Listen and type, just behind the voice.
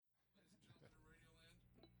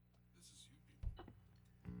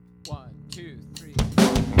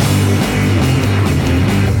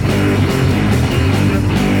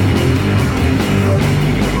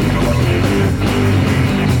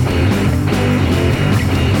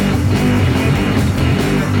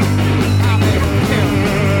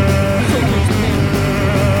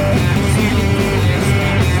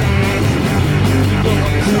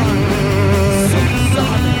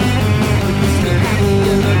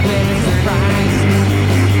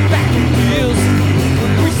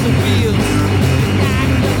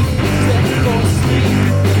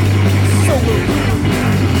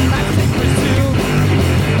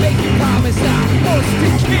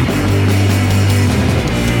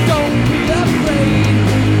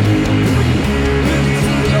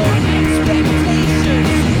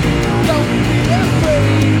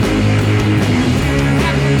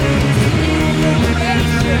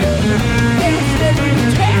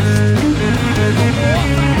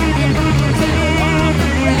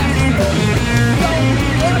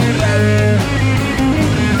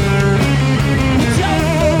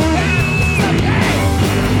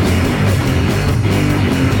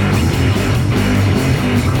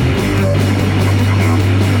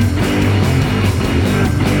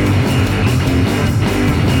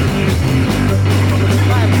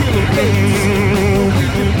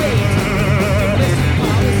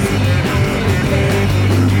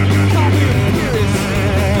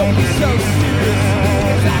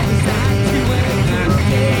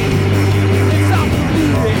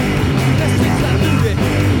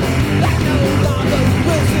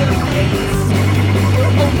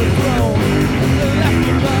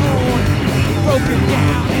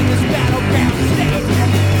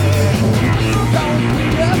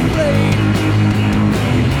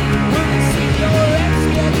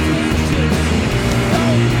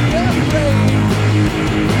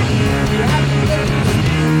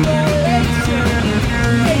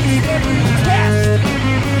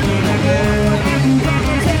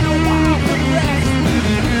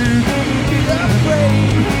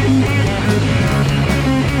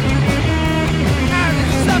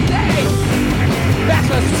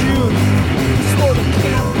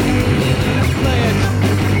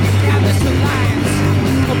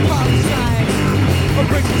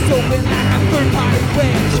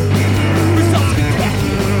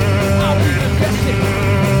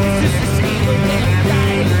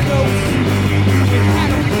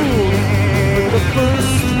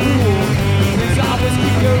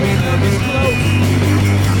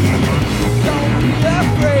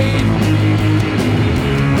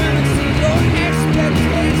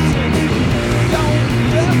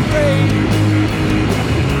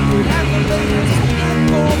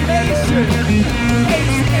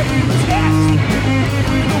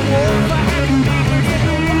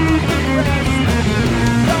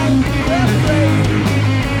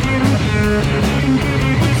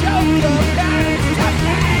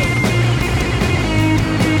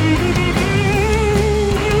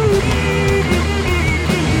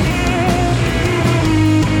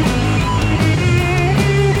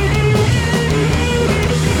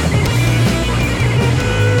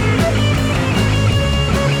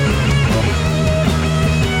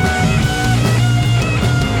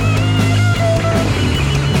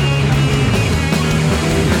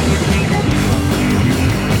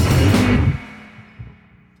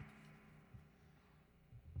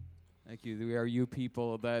Are You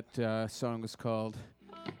People. That song was called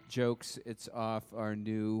Jokes. It's off our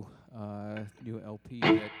new LP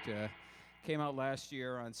that came out last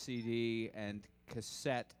year on CD and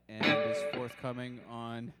cassette and is forthcoming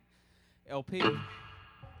on LP.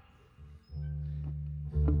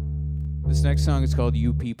 This next song is called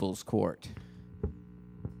You People's Court.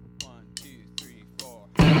 1, 2, 3, 4.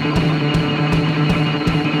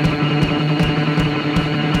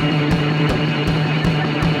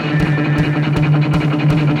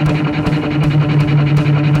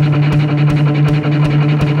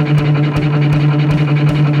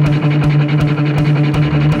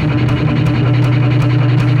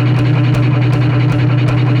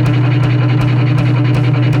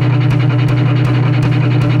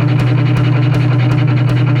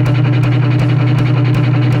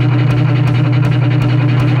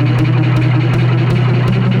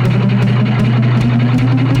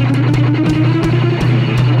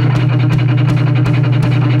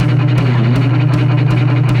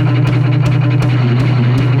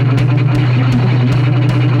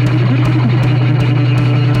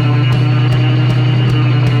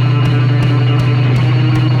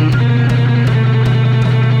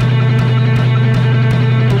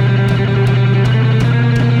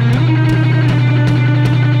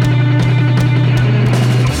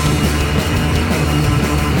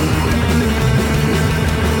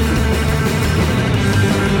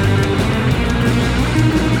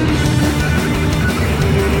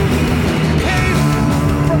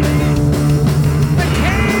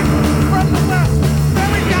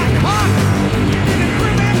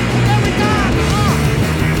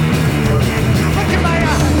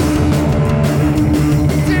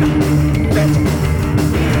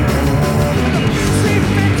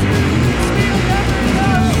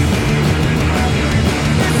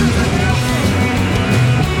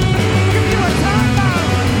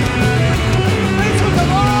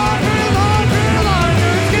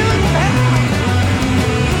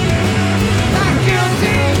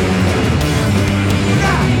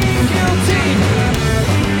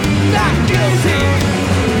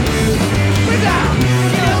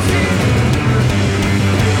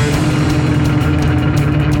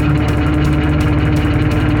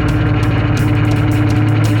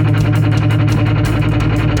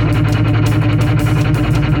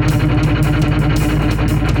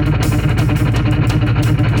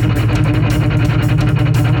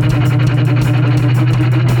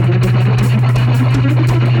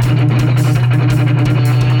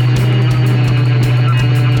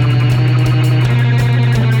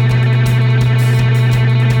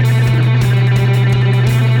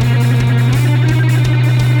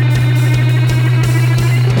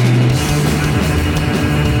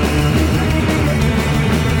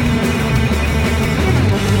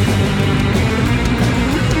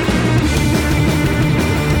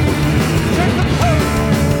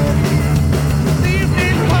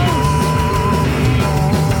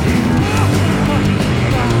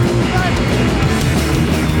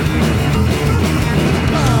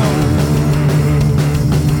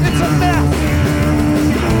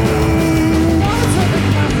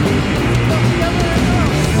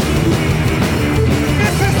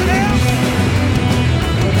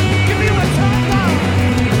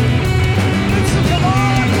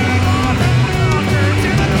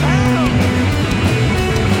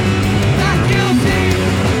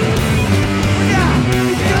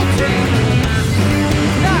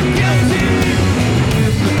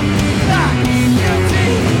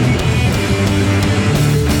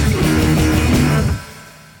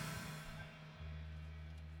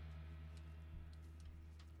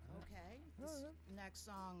 next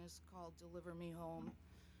song is called Deliver Me Home.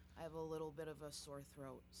 I have a little bit of a sore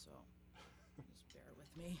throat, so just bear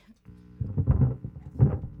with me.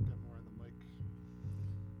 Got more on the mic.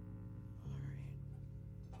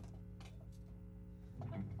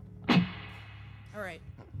 All right.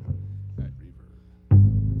 Reverb.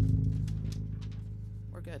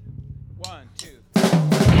 We're good. 1, 2.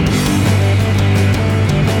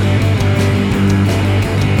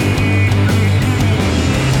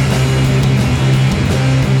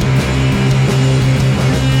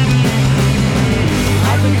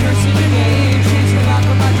 I've been cursing your name, changed the lock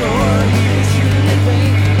on my door. You been shooting in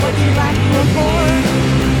vain, what you lack to afford.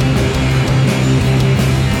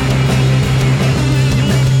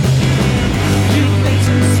 You made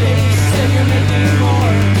some mistakes, said you're making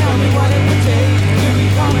more. Tell me what it would take to be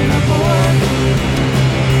coming aboard.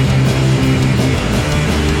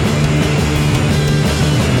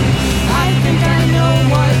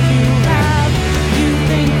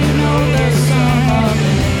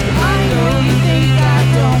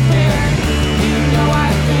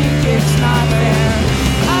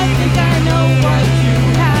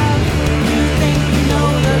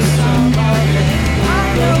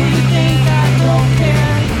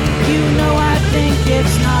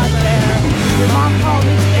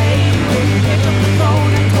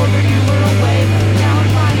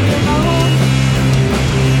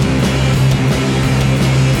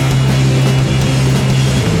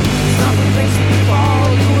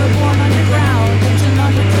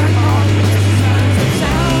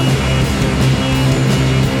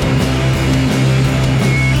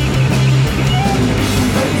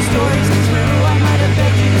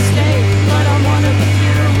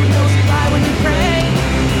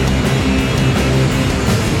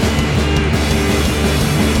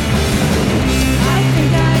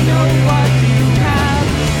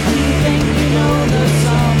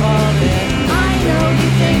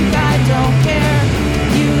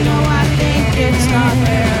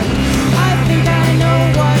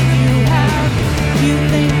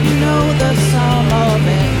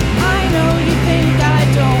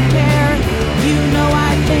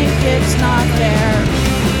 just not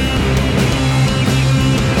fair.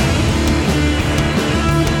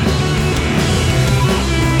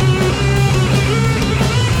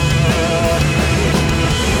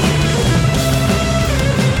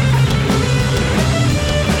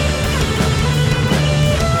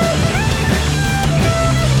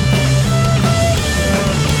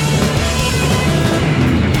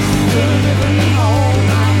 Deliver me home,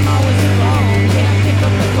 I'm always alone. Can't pick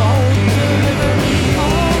up the phone. Deliver me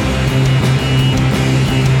home.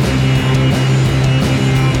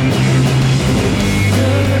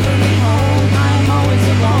 Deliver me home, I'm always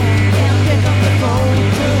alone. Can't pick up the phone.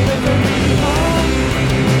 Deliver me home.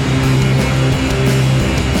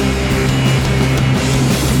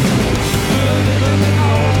 Deliver me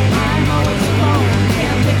home, I'm always alone.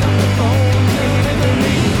 Can't pick up the phone. Deliver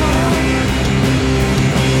me home.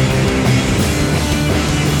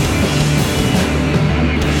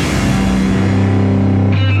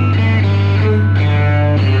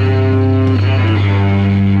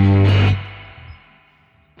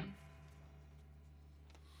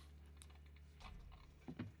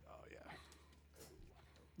 Oh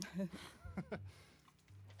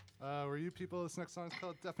yeah. Were you people? This next song is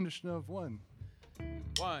called "Definition of One."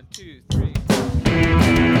 1, 2,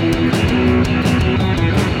 3.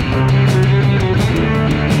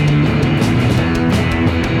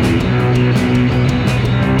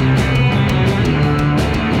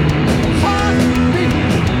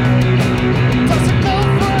 Doesn't go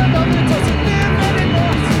for another, doesn't live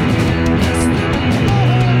anymore. Just living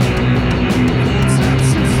alone. It's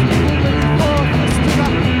moving forward. Still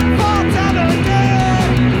I fall down again.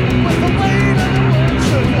 With the weight of the world,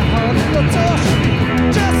 show your heart and your touch.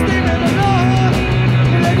 Just leave it alone.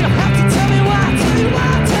 And then you have to tell me why, tell you why,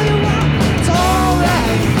 tell you why. It's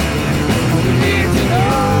alright. You need to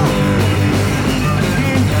know.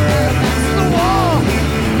 That's the wall.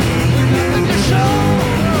 Nothing to show.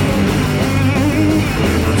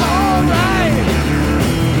 It's alright.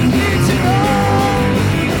 You need to know.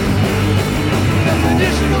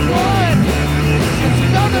 Definition of one. It's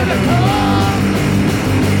another to come.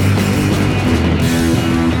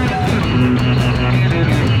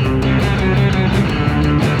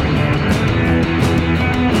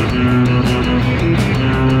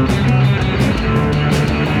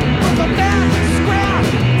 With a magic scrap.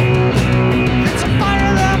 It's a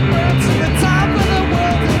fire that burns to the top of the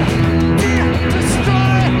world and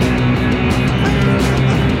destroy.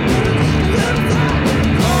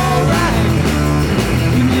 Alright,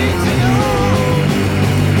 you need to know.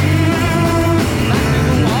 Back to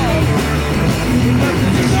the wall,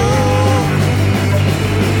 nothing to show.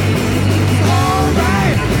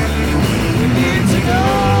 Alright, you need to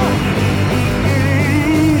know.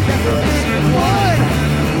 Definition of one,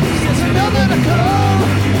 there's another to come.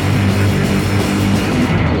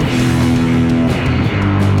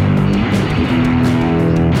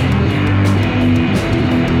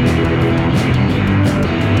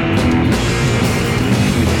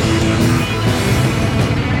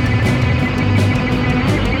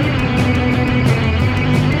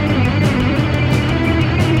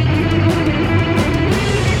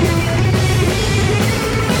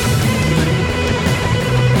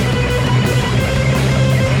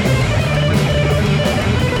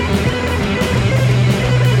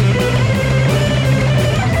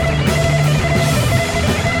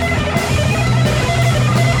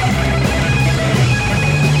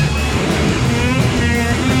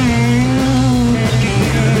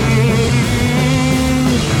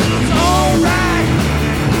 It's alright,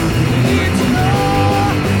 you need to know.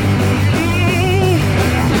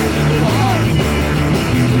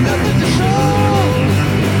 Nothing to show.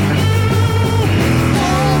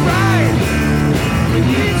 Alright, you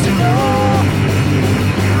need to know.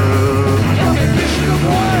 Definition of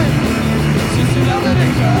one, it's just another to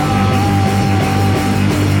go.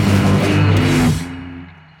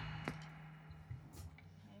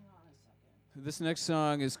 This next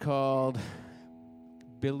song is called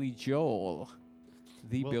Billy Joel.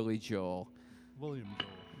 The Well- Billy Joel. William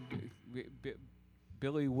Joel.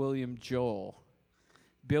 Billy William Joel.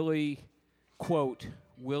 Billy, quote,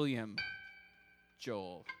 William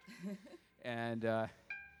Joel. And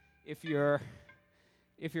if you're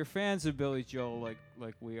fans of Billy Joel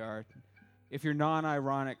like we are, if you're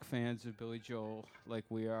non-ironic fans of Billy Joel like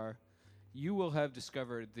we are, you will have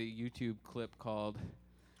discovered the YouTube clip called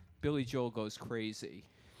Billy Joel Goes Crazy.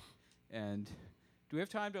 And do we have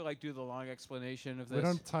time to do the long explanation of this? We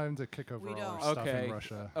don't have time to kick over We all don't. our stuff Okay. in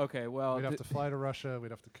Russia. Okay, well, We'd have to fly to Russia.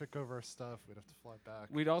 We'd have to kick over our stuff. We'd have to fly back.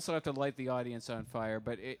 we'd also have to light the audience on fire.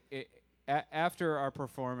 But after our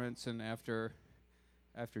performance and after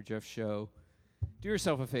Jeff's show, do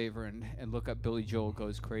yourself a favor and look up Billy Joel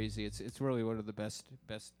Goes Crazy. It's really one of the best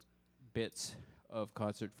bits of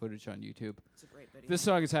concert footage on YouTube. It's a great video. This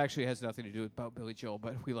song actually has nothing to do about Billy Joel,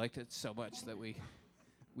 but we liked it so much that we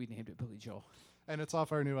named it Billy Joel. And it's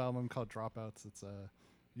off our new album called Dropouts. It's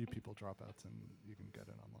You People Dropouts, and you can get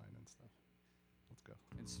it online and stuff. Let's go.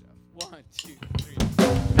 And stuff. 1, 2, 3.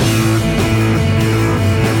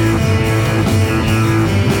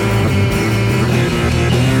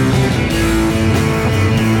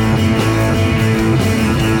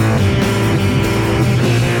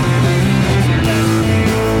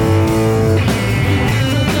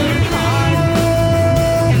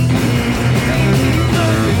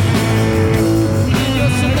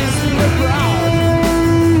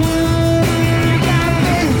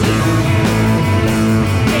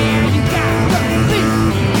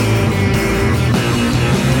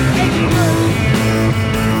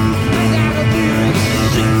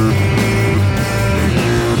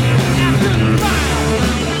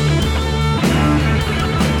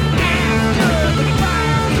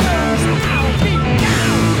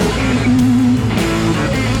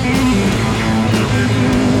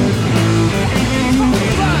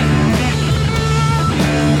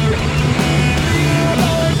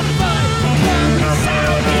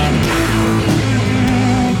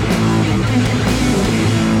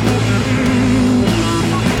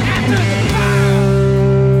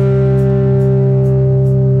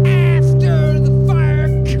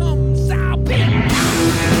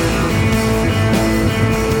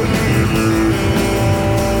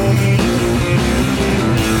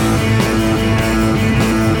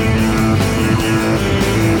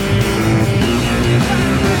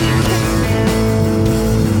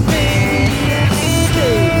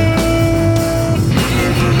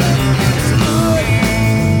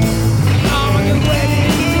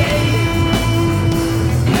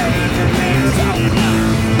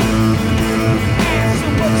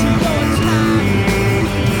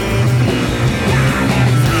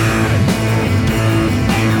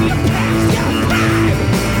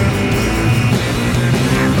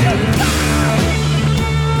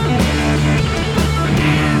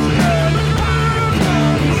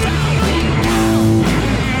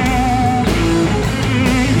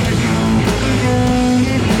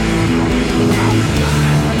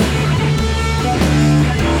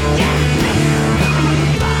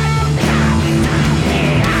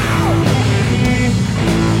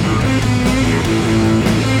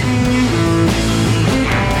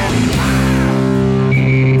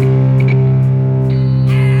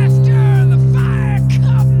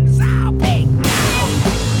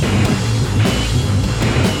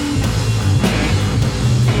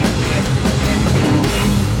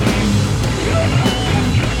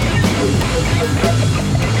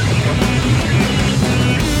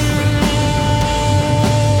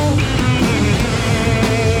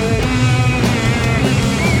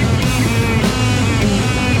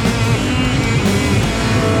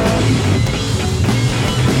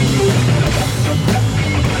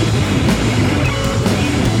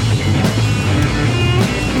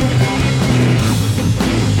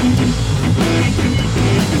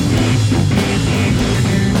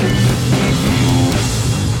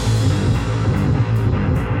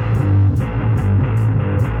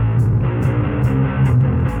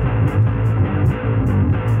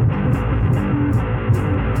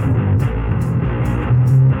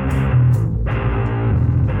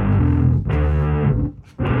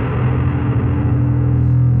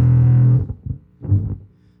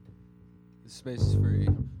 Space is free.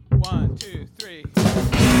 1, 2, 3.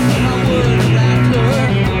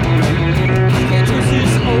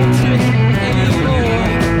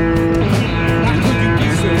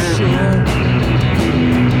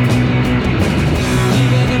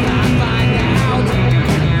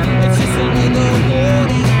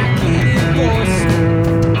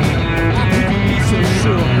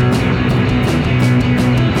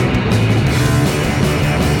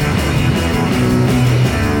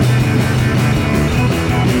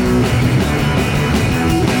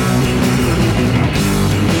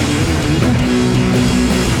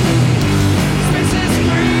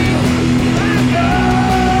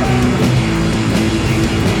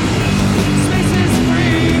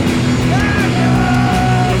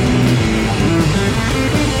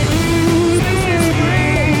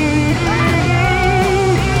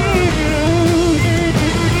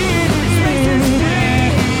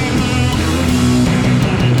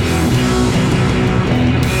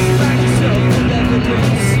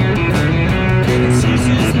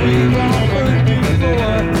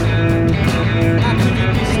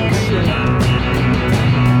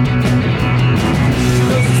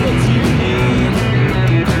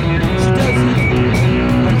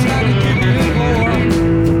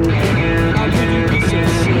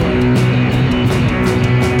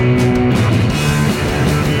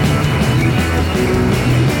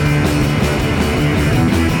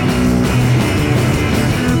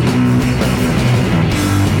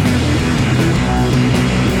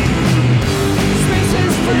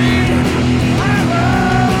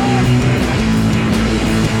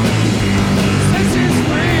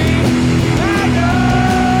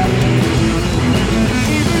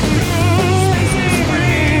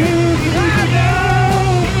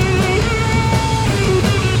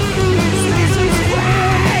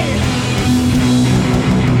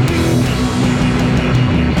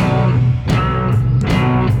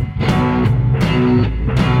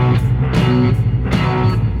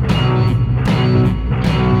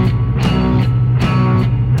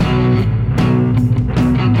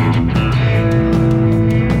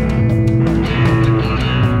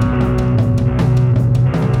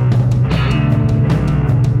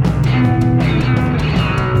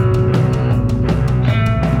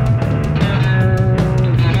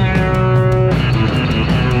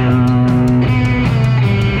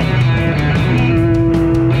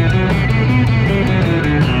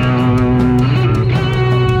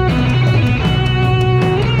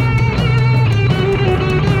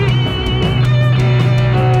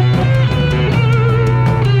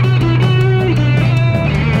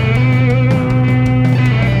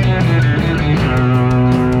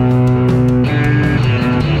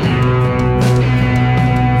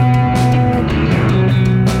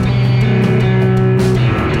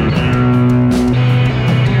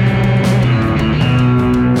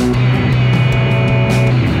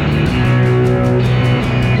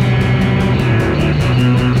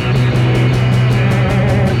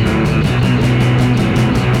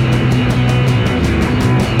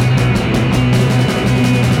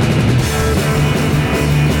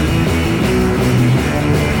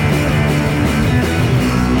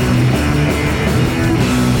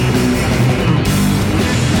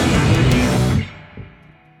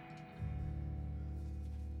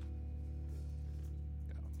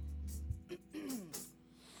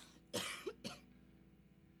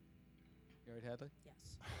 Hadley?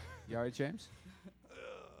 Yes. You all right, James?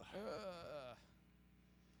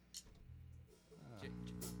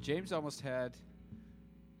 James almost had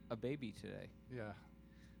a baby today. Yeah.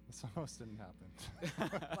 This almost didn't happen.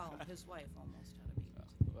 Well, his wife almost had a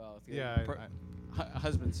baby. Well, if Yeah,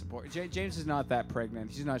 husband support. James is not that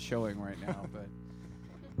pregnant. He's not showing right now, but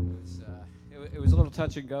it was a little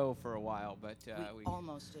touch and go for a while. But We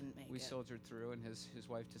almost didn't make we it. soldiered through, and his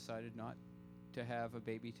wife decided not to have a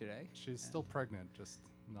baby today. She's still pregnant, just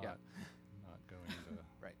not Yeah. not going to.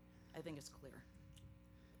 Right. I think it's clear.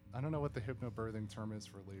 I don't know what the hypnobirthing term is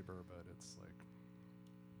for labor, but it's like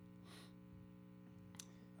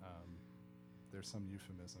there's some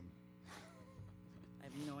euphemism. I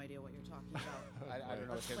have no idea what you're talking about. I don't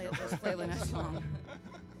know. Let's what play, hypnobirthing let's play the next song.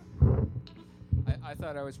 I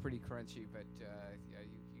thought I was pretty crunchy, but yeah,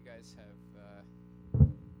 you guys have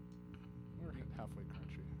We're halfway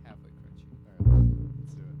crunchy. halfway crunchy. All right,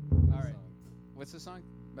 let's do it. All right. Song. What's the song?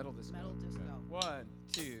 Metal Disco. Metal disco. 1,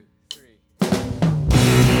 2, 3.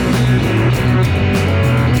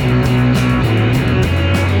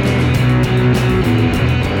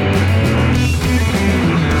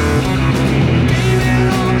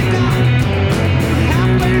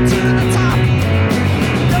 Halfway to the top,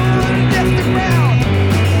 no one gets the ground.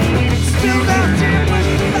 Still got too much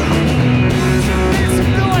to love. Make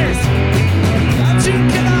some noise. What you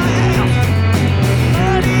can I have?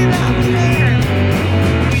 Money out there.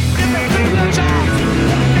 Get the finger jobs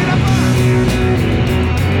in a box.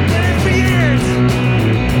 Did it for years.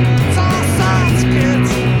 It's all science,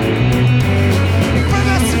 kids. Bring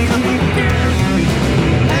us a couple of beers.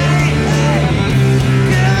 Hey, hey,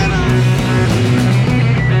 give it up.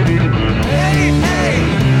 Hey, hey,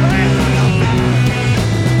 bring it up.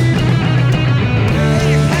 Hey,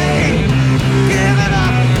 hey, give it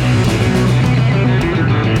up.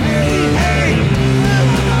 Hey, hey, give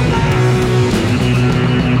it up.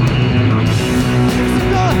 It's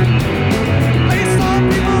good. Based on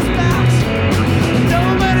people's backs.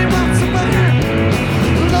 Nobody wants to wear.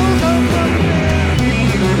 Logo from there.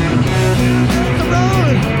 The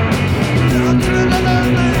road. Down to another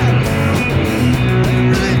land.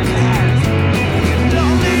 Really cares.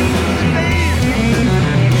 Don't leave the name.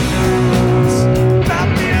 Stop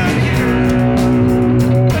being here.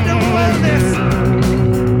 I don't want this.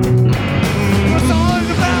 What's all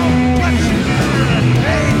about what you do?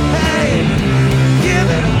 Hey, hey, give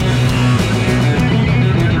it up.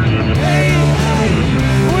 Hey, hey,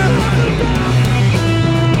 we're on the ground.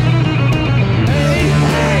 Hey,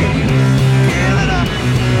 hey, give it up.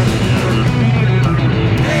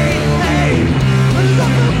 Hey, hey, we're on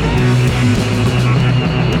the ground.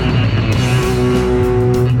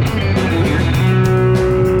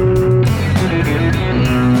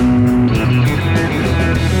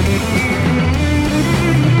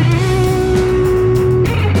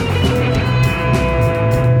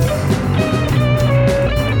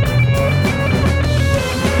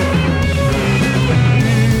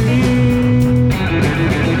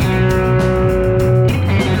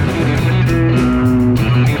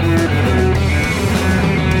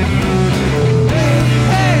 Hey,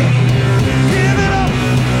 hey, give it up.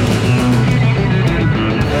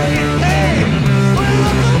 Hey, hey, we're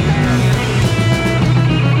on the ground.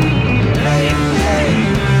 Hey, hey,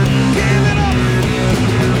 give it up.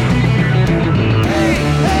 Hey,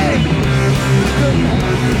 hey,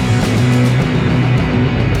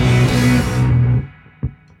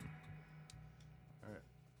 All right.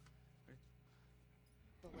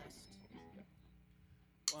 The list.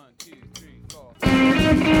 1, 2, 3, 4.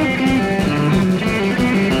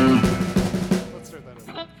 Let's start that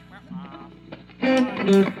over.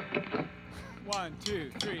 1,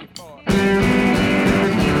 2, 3, 4.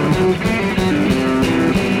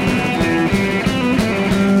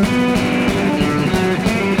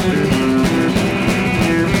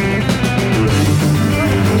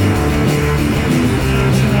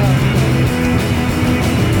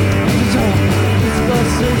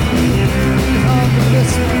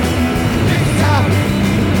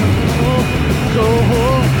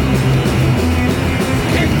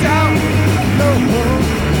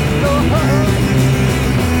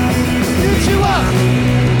 Get you up!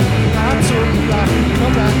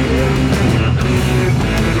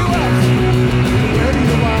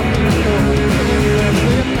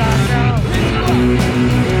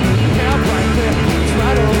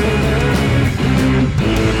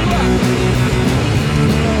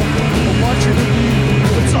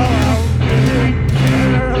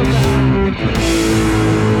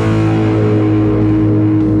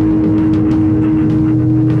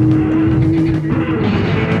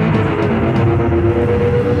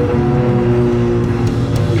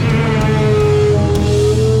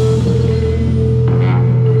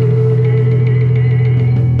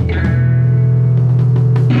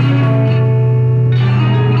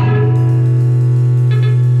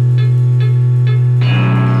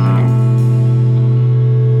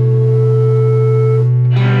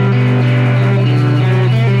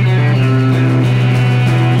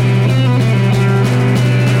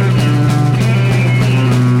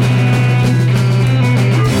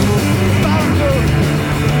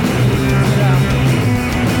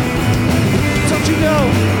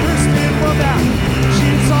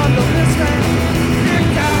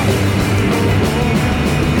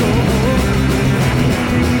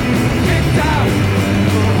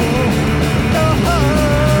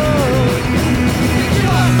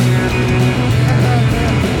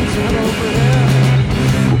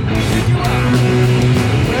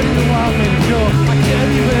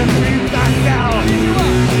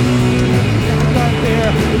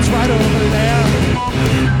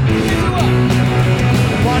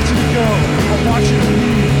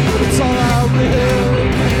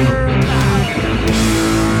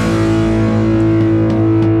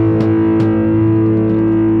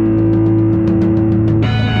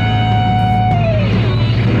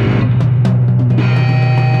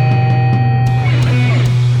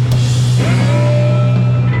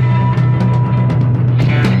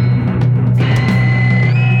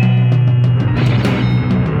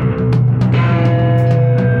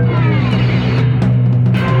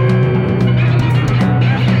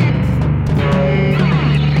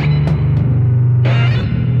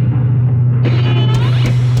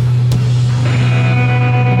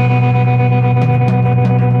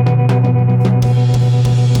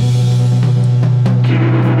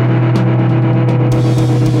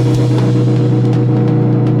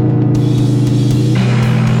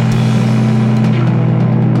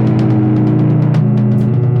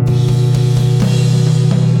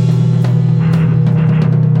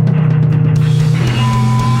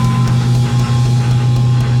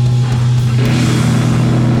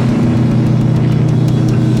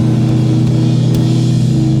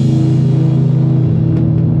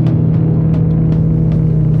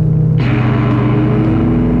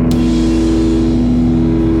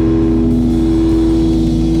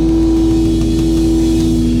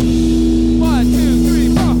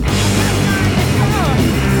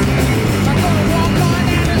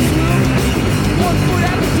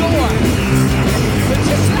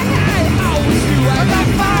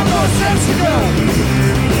 go.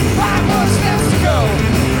 5 more steps to go.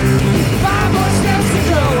 5 more steps to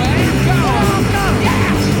go. And I'm gone.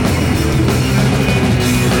 Yeah.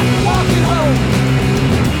 I'm walking home.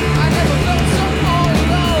 I never felt so all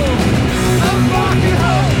alone. I'm walking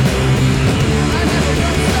home. I never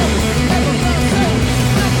felt so.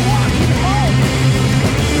 I'm walking home.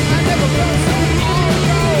 I never felt so all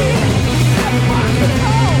alone. I'm walking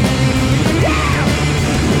home. Yeah.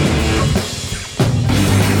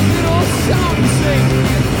 Little song to sing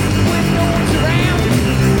when no one's around.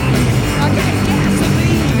 I got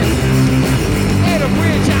gasoline and a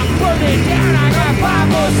bridge I'm burning down. I got 5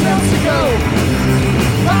 more steps to go.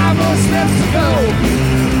 5 more steps to go.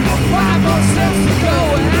 5 more steps to go,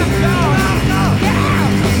 and I'm gone. Yeah.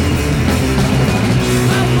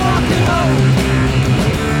 I'm walking home.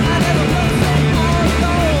 I never felt so all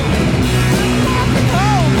alone. I'm walking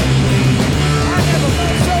home. I never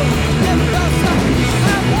felt so.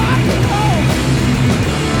 I'm walking home.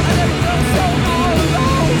 I never felt so all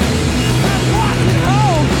alone. I'm walking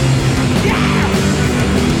home. Yeah.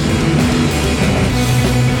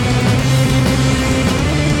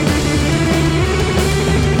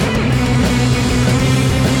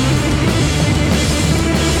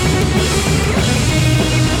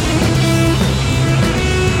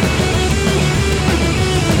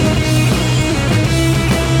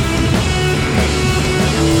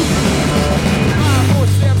 Five more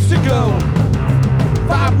steps to go.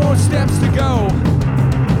 5 more steps to go.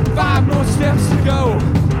 5 more steps to go.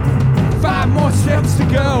 5 more steps to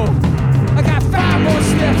go. I got 5 more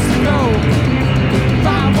steps to go.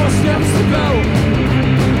 5 more steps to go.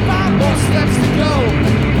 5 more steps to go.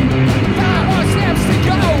 5 more steps to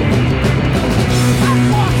go. I'm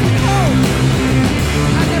walking home.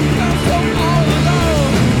 I never felt so all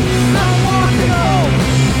alone. I'm walking home.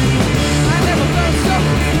 I never felt so.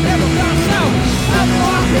 I'm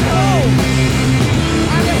walking home.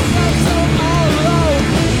 I never felt so all alone.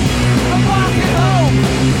 I'm walking home.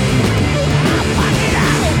 I'm walking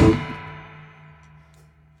home.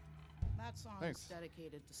 That song Thanks. is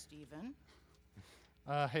dedicated to Steven.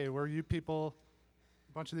 Hey, we're you people.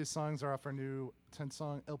 A bunch of these songs are off our new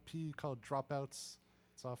 10-song LP called Dropouts.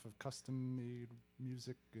 It's off of Custom Made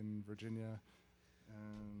Music in Virginia.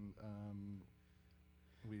 And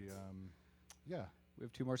yeah, We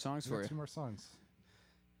have 2 more songs we for got you. 2 more songs.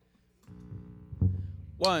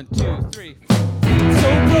 1, 2, 3. So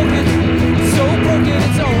broken, it's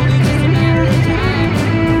only just a matter of time.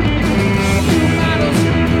 New models,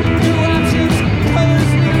 new options,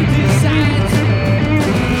 colors, new designs.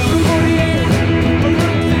 48, a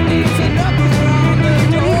room that needs a number on the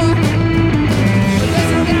door. But let's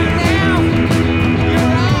go down now,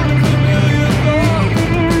 you're on a familiar floor.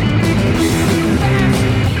 Fast,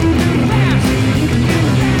 fast,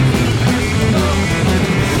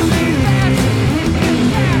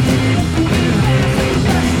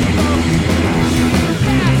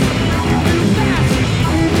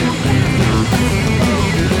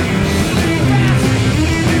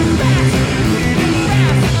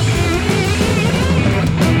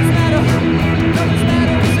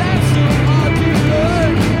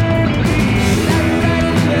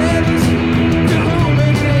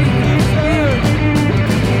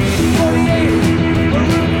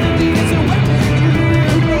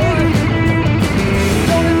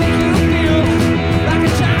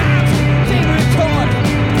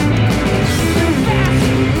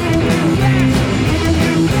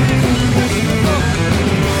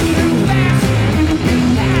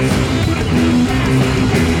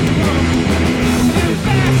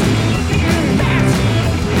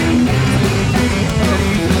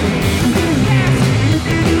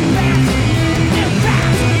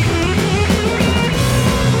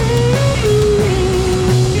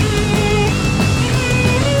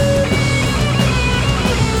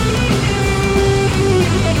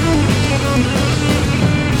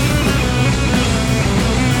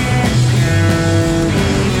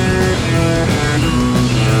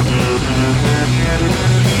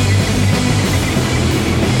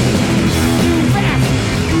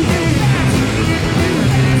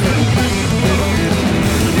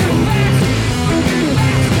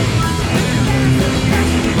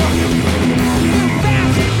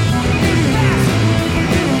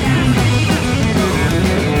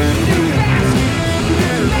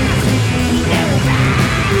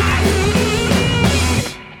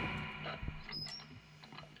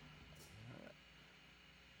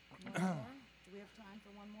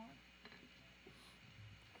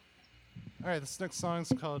 All right, this next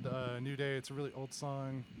song's called New Day. It's a really old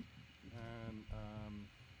song. And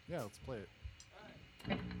yeah, let's play it.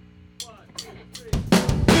 1, 2, 3.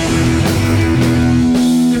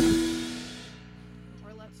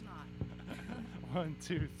 1,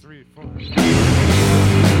 2, 3, 4.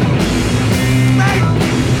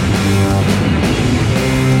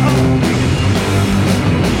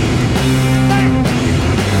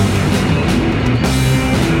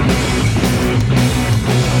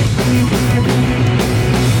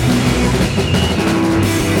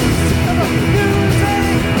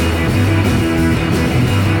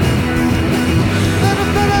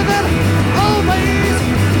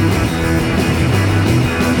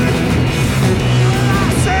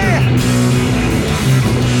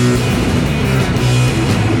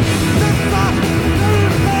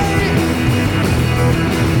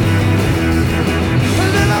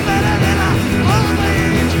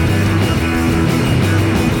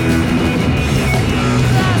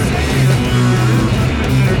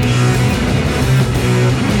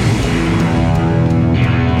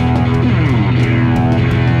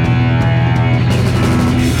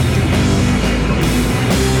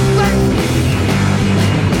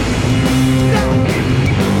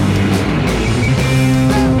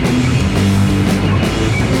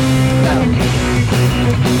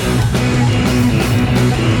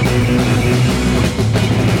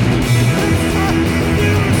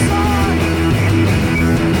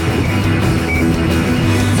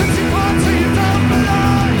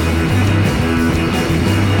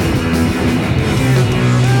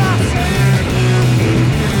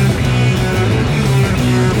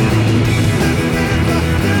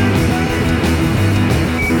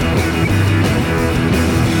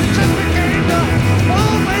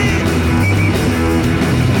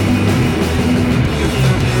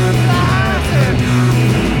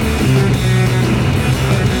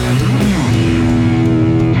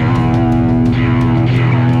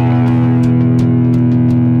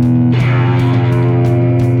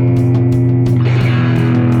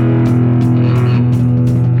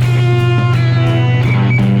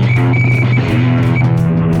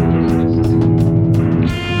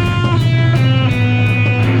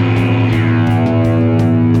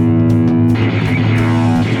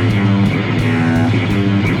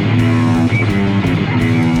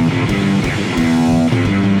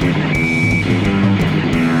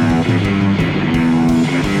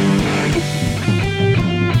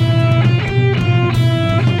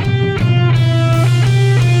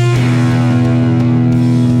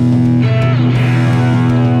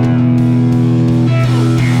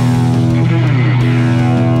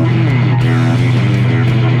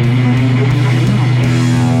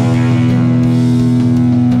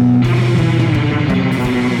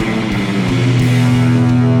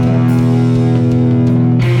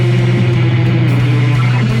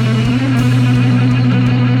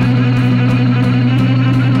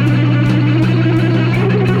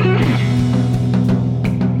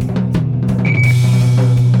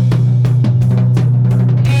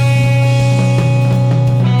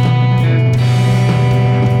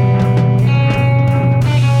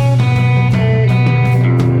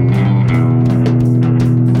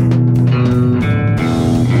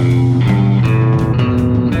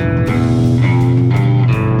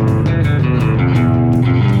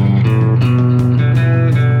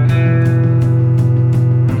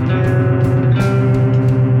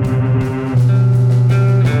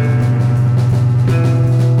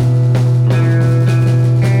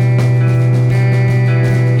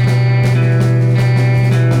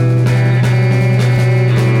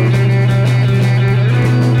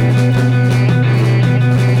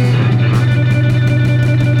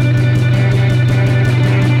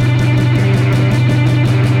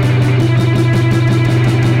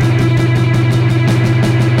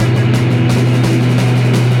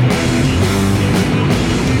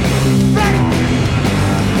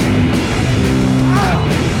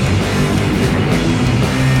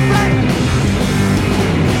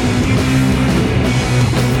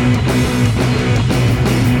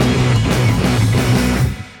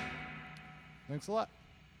 Thanks a lot.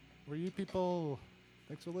 Were you people?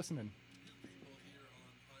 Thanks for listening.